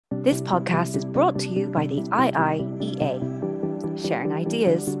This podcast is brought to you by the IIEA, sharing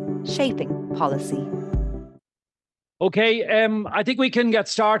ideas, shaping policy. Okay, I think we can get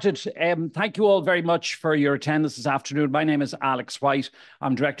started. Thank you all very much for your attendance this afternoon. My name is Alex White.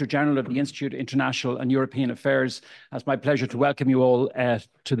 I'm Director General of the Institute of International and European Affairs. It's my pleasure to welcome you all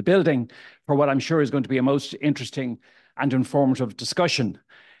to the building for what I'm sure is going to be a most interesting and informative discussion.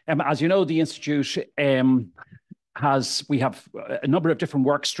 As you know, the Institute we have a number of different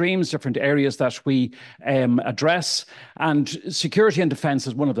work streams, different areas that we address, and security and defence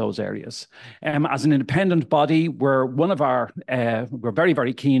is one of those areas. As an independent body, we're very,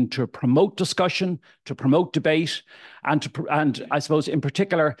 very keen to promote discussion, to promote debate, and I suppose in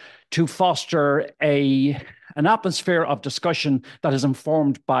particular to foster an atmosphere of discussion that is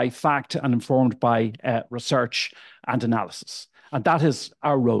informed by fact and informed by research and analysis. And that is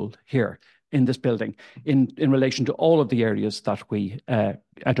our role here in this building in relation to all of the areas that we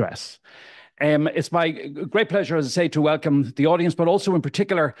address. It's my great pleasure, as I say, to welcome the audience, but also in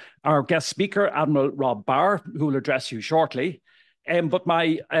particular our guest speaker, Admiral Rob Bauer, who will address you shortly. But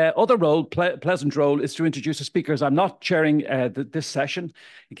my other role, pleasant role, is to introduce the speakers. I'm not chairing this session,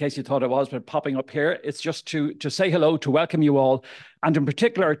 in case you thought I was, but popping up here. It's just to say hello, to welcome you all, and in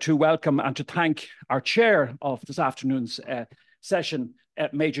particular to welcome and to thank our chair of this afternoon's session,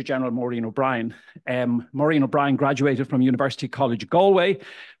 Major General Maureen O'Brien. Maureen O'Brien graduated from University College Galway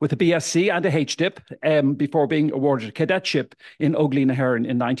with a BSc and a HDip before being awarded a cadetship in Óglaigh na hÉireann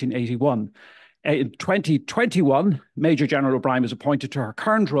in 1981. In 2021, Major General O'Brien was appointed to her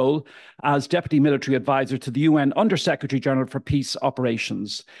current role as Deputy Military Advisor to the UN Under-Secretary General for Peace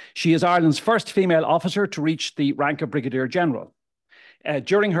Operations. She is Ireland's first female officer to reach the rank of Brigadier General.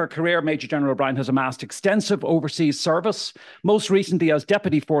 During her career, Major General O'Brien has amassed extensive overseas service, most recently as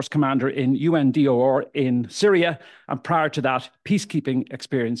Deputy Force Commander in UNDOR in Syria, and prior to that, peacekeeping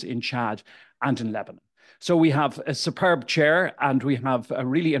experience in Chad and in Lebanon. So we have a superb chair, and we have a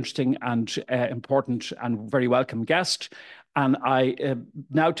really interesting and important and very welcome guest. And I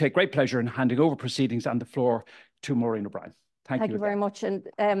now take great pleasure in handing over proceedings and the floor to Maureen O'Brien. Thank you very much. And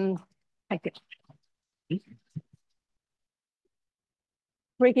thank you.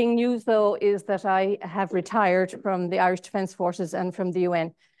 Breaking news, though, is that I have retired from the Irish Defence Forces and from the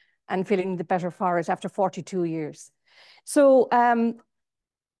UN, and feeling the better for it after 42 years. So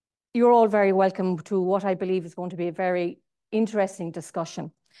you're all very welcome to what I believe is going to be a very interesting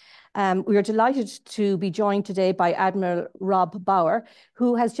discussion. We are delighted to be joined today by Admiral Rob Bauer,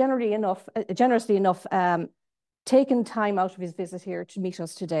 who has generously enough taken time out of his visit here to meet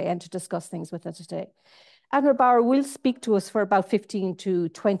us today and to discuss things with us today. Admiral Bauer will speak to us for about 15 to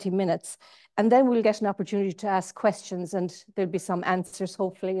 20 minutes, and then we'll get an opportunity to ask questions, and there'll be some answers,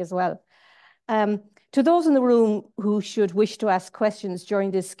 hopefully, as well. To those in the room who should wish to ask questions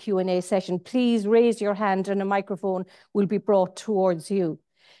during this Q&A session, please raise your hand and a microphone will be brought towards you.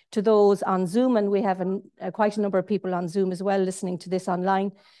 To those on Zoom, and we have quite a number of people on Zoom as well listening to this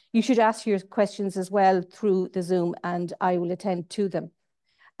online, you should ask your questions as well through the Zoom, and I will attend to them.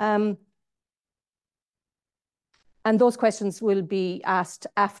 And those questions will be asked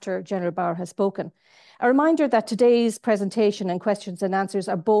after General Bauer has spoken. A reminder that today's presentation and questions and answers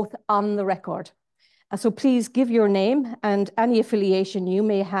are both on the record. So please give your name and any affiliation you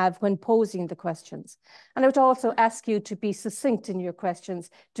may have when posing the questions. And I would also ask you to be succinct in your questions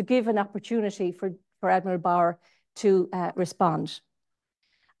to give an opportunity for Admiral Bauer to respond.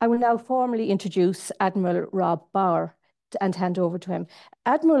 I will now formally introduce Admiral Rob Bauer and hand over to him.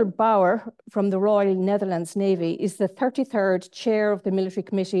 Admiral Bauer from the Royal Netherlands Navy is the 33rd Chair of the Military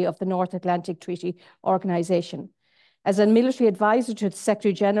Committee of the North Atlantic Treaty Organization. As a military advisor to the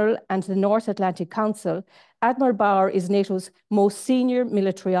Secretary General and the North Atlantic Council, Admiral Bauer is NATO's most senior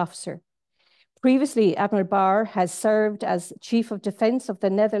military officer. Previously, Admiral Bauer has served as Chief of Defence of the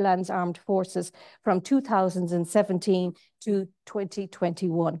Netherlands Armed Forces from 2017 to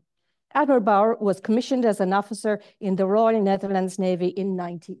 2021. Admiral Bauer was commissioned as an officer in the Royal Netherlands Navy in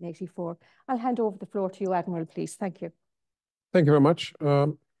 1984. I'll hand over the floor to you, Admiral, please. Thank you. Thank you very much.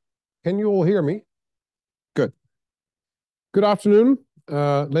 Can you all hear me? Good. Good afternoon,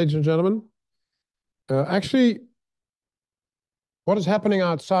 ladies and gentlemen. Actually, what is happening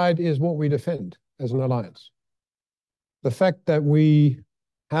outside is what we defend as an alliance. The fact that we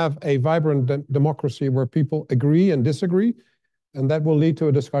have a vibrant democracy where people agree and disagree, and that will lead to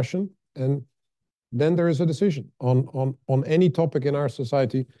a discussion. And then there is a decision on any topic in our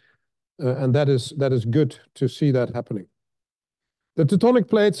society, and that is good to see that happening. The tectonic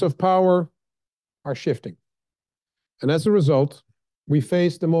plates of power are shifting, and as a result, we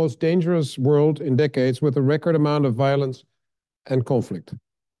face the most dangerous world in decades with a record amount of violence and conflict.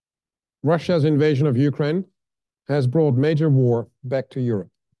 Russia's invasion of Ukraine has brought major war back to Europe.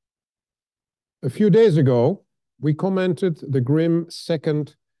 A few days ago, we commented the grim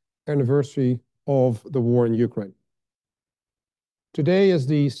second anniversary of the war in Ukraine. Today is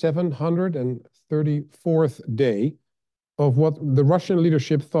the 734th day of what the Russian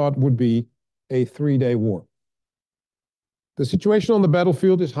leadership thought would be a 3-day war. The situation on the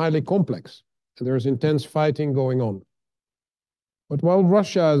battlefield is highly complex, and there is intense fighting going on. But while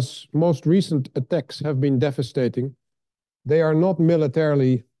Russia's most recent attacks have been devastating, they are not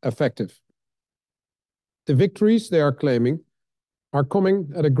militarily effective. The victories they are claiming are coming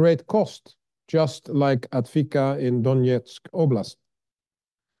at a great cost, just like at Vika in Donetsk Oblast.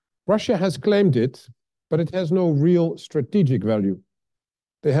 Russia has claimed it, but it has no real strategic value.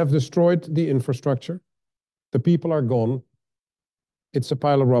 They have destroyed the infrastructure. The people are gone. It's a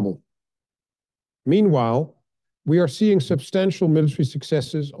pile of rubble. Meanwhile, we are seeing substantial military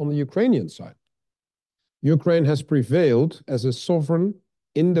successes on the Ukrainian side. Ukraine has prevailed as a sovereign,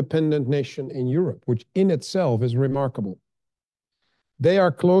 independent nation in Europe, which in itself is remarkable. They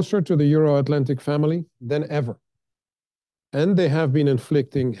are closer to the Euro-Atlantic family than ever, and they have been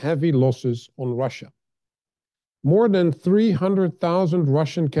inflicting heavy losses on Russia. More than 300,000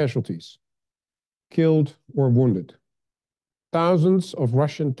 Russian casualties, killed or wounded. Thousands of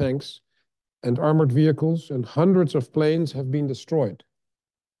Russian tanks and armored vehicles and hundreds of planes have been destroyed.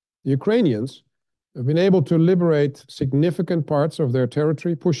 The Ukrainians have been able to liberate significant parts of their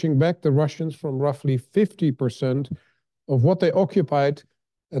territory, pushing back the Russians from roughly 50% of what they occupied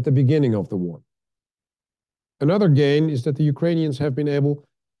at the beginning of the war. Another gain is that the Ukrainians have been able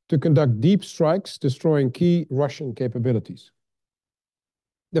to conduct deep strikes, destroying key Russian capabilities.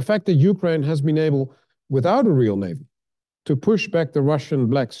 The fact that Ukraine has been able, without a real navy, to push back the Russian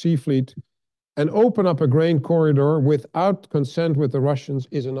Black Sea Fleet and open up a grain corridor without consent with the Russians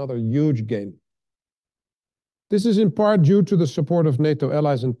is another huge gain. This is in part due to the support of NATO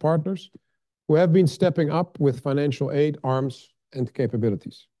allies and partners who have been stepping up with financial aid, arms, and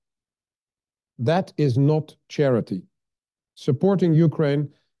capabilities. That is not charity. Supporting Ukraine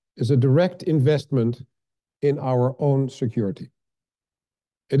is a direct investment in our own security.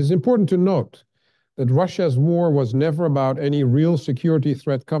 It is important to note that Russia's war was never about any real security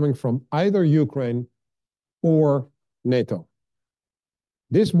threat coming from either Ukraine or NATO.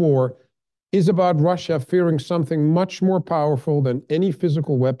 This war is about Russia fearing something much more powerful than any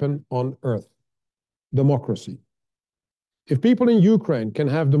physical weapon on earth: democracy. If people in Ukraine can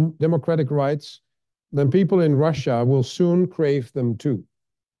have democratic rights, then people in Russia will soon crave them too.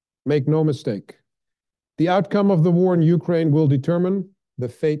 Make no mistake, the outcome of the war in Ukraine will determine the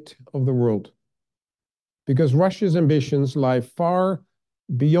fate of the world, because Russia's ambitions lie far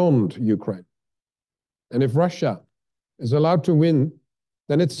beyond Ukraine. And if Russia is allowed to win,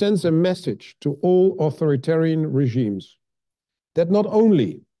 then it sends a message to all authoritarian regimes that not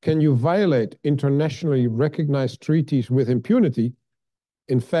only can you violate internationally recognized treaties with impunity,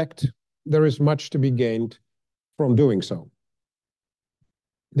 in fact, there is much to be gained from doing so.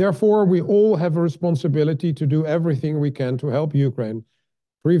 Therefore, we all have a responsibility to do everything we can to help Ukraine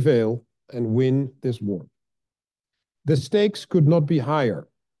prevail and win this war. The stakes could not be higher.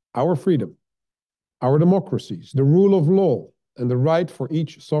 Our freedom, our democracies, the rule of law, and the right for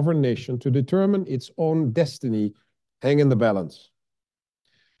each sovereign nation to determine its own destiny hang in the balance.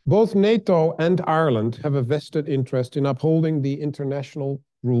 Both NATO and Ireland have a vested interest in upholding the international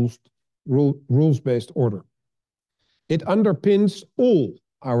rules-based order. It underpins all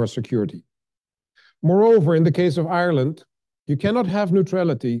our security. Moreover, in the case of Ireland, you cannot have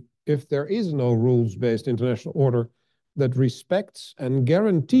neutrality if there is no rules-based international order that respects and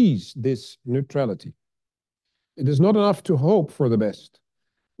guarantees this neutrality. It is not enough to hope for the best.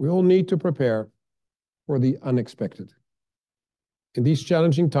 We all need to prepare for the unexpected. In these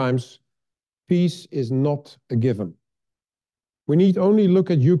challenging times, peace is not a given. We need only look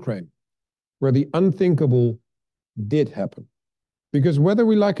at Ukraine, where the unthinkable did happen. Because whether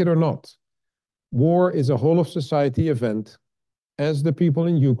we like it or not, war is a whole of society event, as the people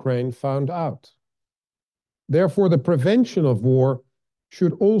in Ukraine found out. Therefore, the prevention of war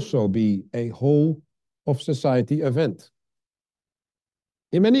should also be a whole of society event.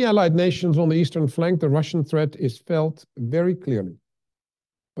 In many allied nations on the eastern flank, the Russian threat is felt very clearly.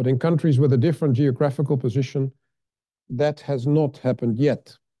 But in countries with a different geographical position, that has not happened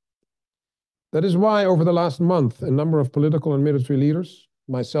yet. That is why over the last month, a number of political and military leaders,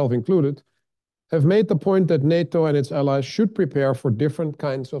 myself included, have made the point that NATO and its allies should prepare for different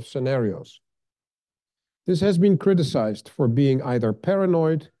kinds of scenarios. This has been criticized for being either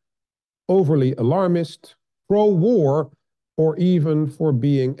paranoid, overly alarmist, pro-war, or even for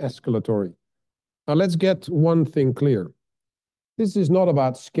being escalatory. Now, let's get one thing clear. This is not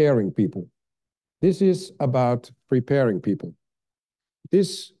about scaring people. This is about preparing people.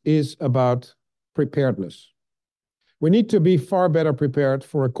 This is about preparedness. We need to be far better prepared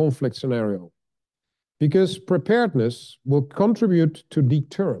for a conflict scenario, because preparedness will contribute to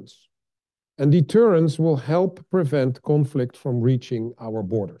deterrence, and deterrence will help prevent conflict from reaching our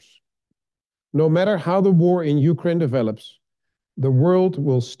borders. No matter how the war in Ukraine develops, the world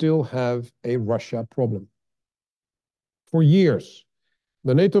will still have a Russia problem. For years,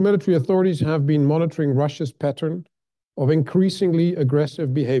 the NATO military authorities have been monitoring Russia's pattern of increasingly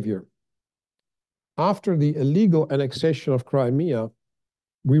aggressive behavior. After the illegal annexation of Crimea,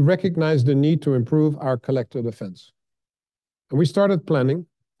 we recognized the need to improve our collective defense. And we started planning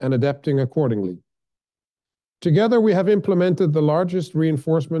and adapting accordingly. Together, we have implemented the largest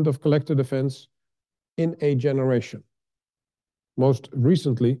reinforcement of collective defense in a generation. Most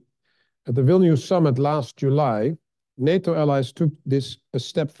recently, at the Vilnius summit last July, NATO allies took this a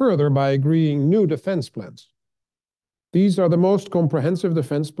step further by agreeing new defense plans. These are the most comprehensive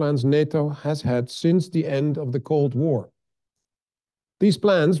defense plans NATO has had since the end of the Cold War. These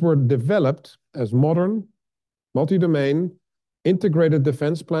plans were developed as modern, multi-domain, integrated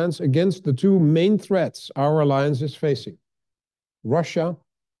defense plans against the two main threats our alliance is facing: Russia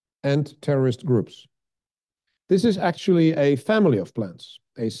and terrorist groups. This is actually a family of plans,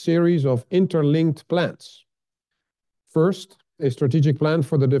 a series of interlinked plans. First, a strategic plan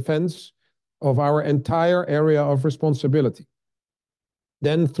for the defense of our entire area of responsibility.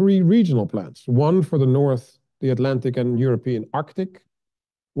 Then 3 regional plans, one for the North, the Atlantic and European Arctic,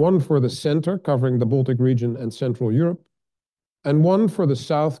 one for the center covering the Baltic region and Central Europe, and one for the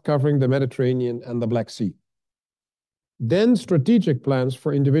South covering the Mediterranean and the Black Sea. Then strategic plans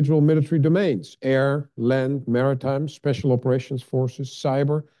for individual military domains: air, land, maritime, special operations forces,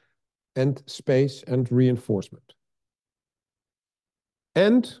 cyber, and space and reinforcement.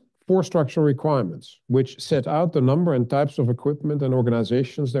 And 4 structural requirements, which set out the number and types of equipment and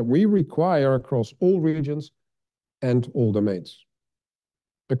organizations that we require across all regions and all domains.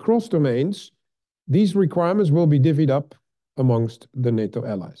 Across domains, these requirements will be divvied up amongst the NATO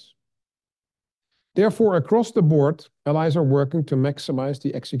allies. Therefore, across the board, allies are working to maximize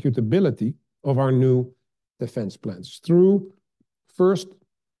the executability of our new defense plans through, first,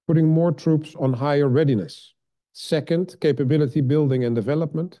 putting more troops on higher readiness; second, capability building and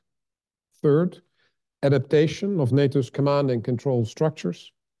development; third, adaptation of NATO's command and control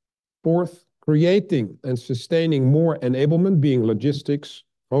structures; fourth, creating and sustaining more enablement, being logistics,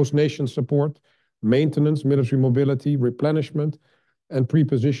 host nation support, maintenance, military mobility, replenishment, and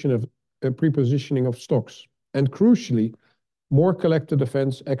prepositioning of stocks; and crucially, more collective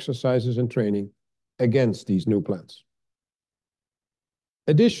defense exercises and training against these new plans.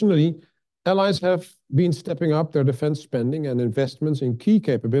 Additionally, allies have been stepping up their defense spending and investments in key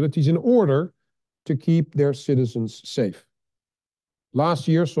capabilities in order to keep their citizens safe. Last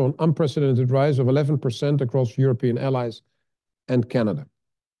year saw an unprecedented rise of 11% across European allies and Canada.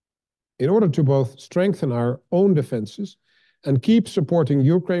 In order to both strengthen our own defenses and keep supporting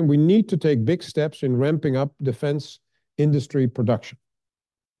Ukraine, we need to take big steps in ramping up defense industry production.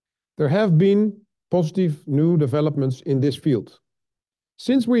 There have been positive new developments in this field.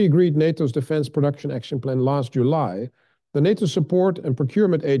 Since we agreed NATO's Defense Production Action Plan last July, the NATO Support and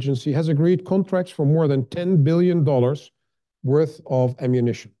Procurement Agency has agreed contracts for more than $10 billion worth of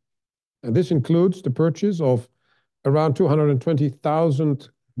ammunition. And this includes the purchase of around 220,000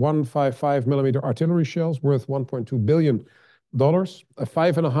 155mm artillery shells worth $1.2 billion, a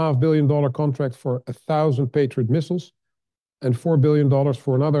 $5.5 billion contract for 1,000 Patriot missiles, and $4 billion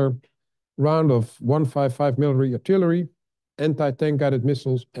for another round of 155mm artillery, anti-tank guided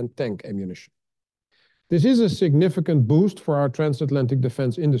missiles, and tank ammunition. This is a significant boost for our transatlantic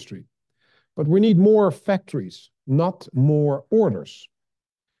defense industry, but we need more factories, not more orders.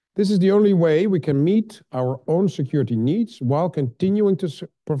 This is the only way we can meet our own security needs while continuing to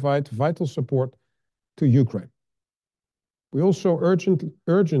provide vital support to Ukraine. We also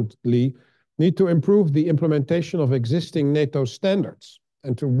urgently need to improve the implementation of existing NATO standards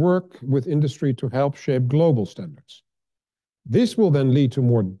and to work with industry to help shape global standards. This will then lead to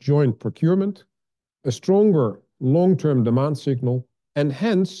more joint procurement, a stronger long-term demand signal, and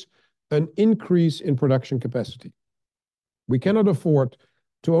hence an increase in production capacity. We cannot afford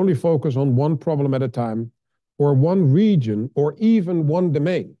to only focus on one problem at a time, or one region, or even one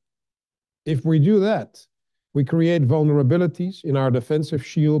domain. If we do that, we create vulnerabilities in our defensive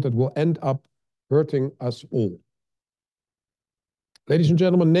shield that will end up hurting us all. Ladies and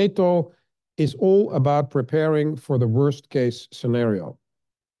gentlemen, NATO is all about preparing for the worst-case scenario.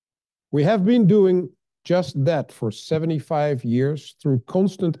 We have been doing just that for 75 years through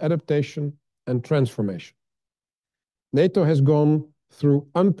constant adaptation and transformation. NATO has gone through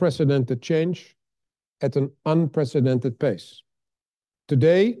unprecedented change at an unprecedented pace.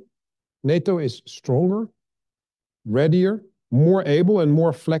 Today, NATO is stronger, readier, more able, and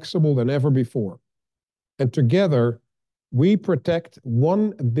more flexible than ever before. And together, we protect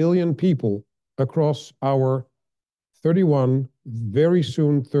 1 billion people across our 31, very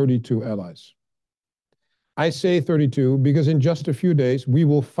soon 32 allies. I say 32 because in just a few days, we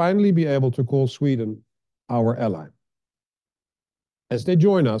will finally be able to call Sweden our ally. As they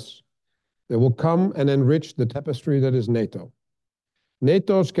join us, they will come and enrich the tapestry that is NATO.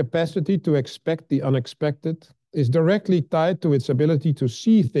 NATO's capacity to expect the unexpected is directly tied to its ability to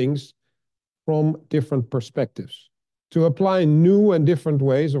see things from different perspectives, to apply new and different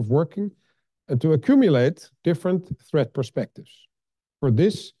ways of working, and to accumulate different threat perspectives. For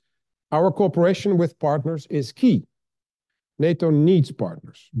this, our cooperation with partners is key. NATO needs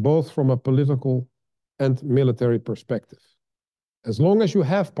partners, both from a political and military perspective. As long as you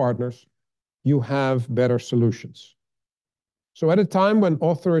have partners, you have better solutions. So at a time when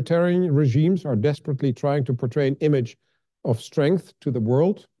authoritarian regimes are desperately trying to portray an image of strength to the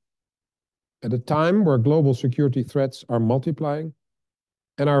world, at a time where global security threats are multiplying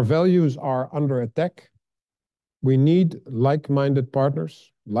and our values are under attack, we need like-minded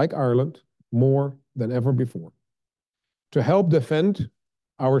partners like Ireland more than ever before to help defend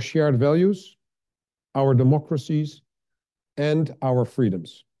our shared values, our democracies, and our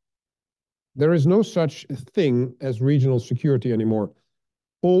freedoms. There is no such thing as regional security anymore.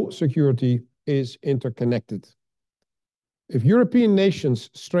 All security is interconnected. If European nations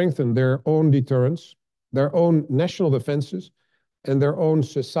strengthen their own deterrence, their own national defenses, and their own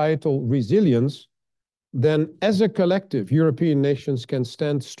societal resilience, then as a collective, European nations can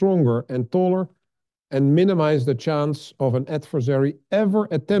stand stronger and taller and minimize the chance of an adversary ever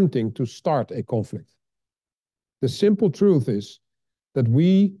attempting to start a conflict. The simple truth is that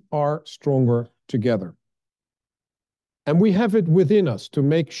we are stronger together. And we have it within us to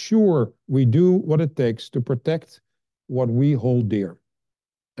make sure we do what it takes to protect what we hold dear.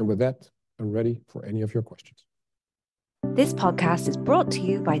 And with that, I'm ready for any of your questions. This podcast is brought to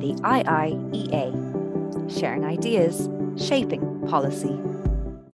you by the IIEA, sharing ideas, shaping policy.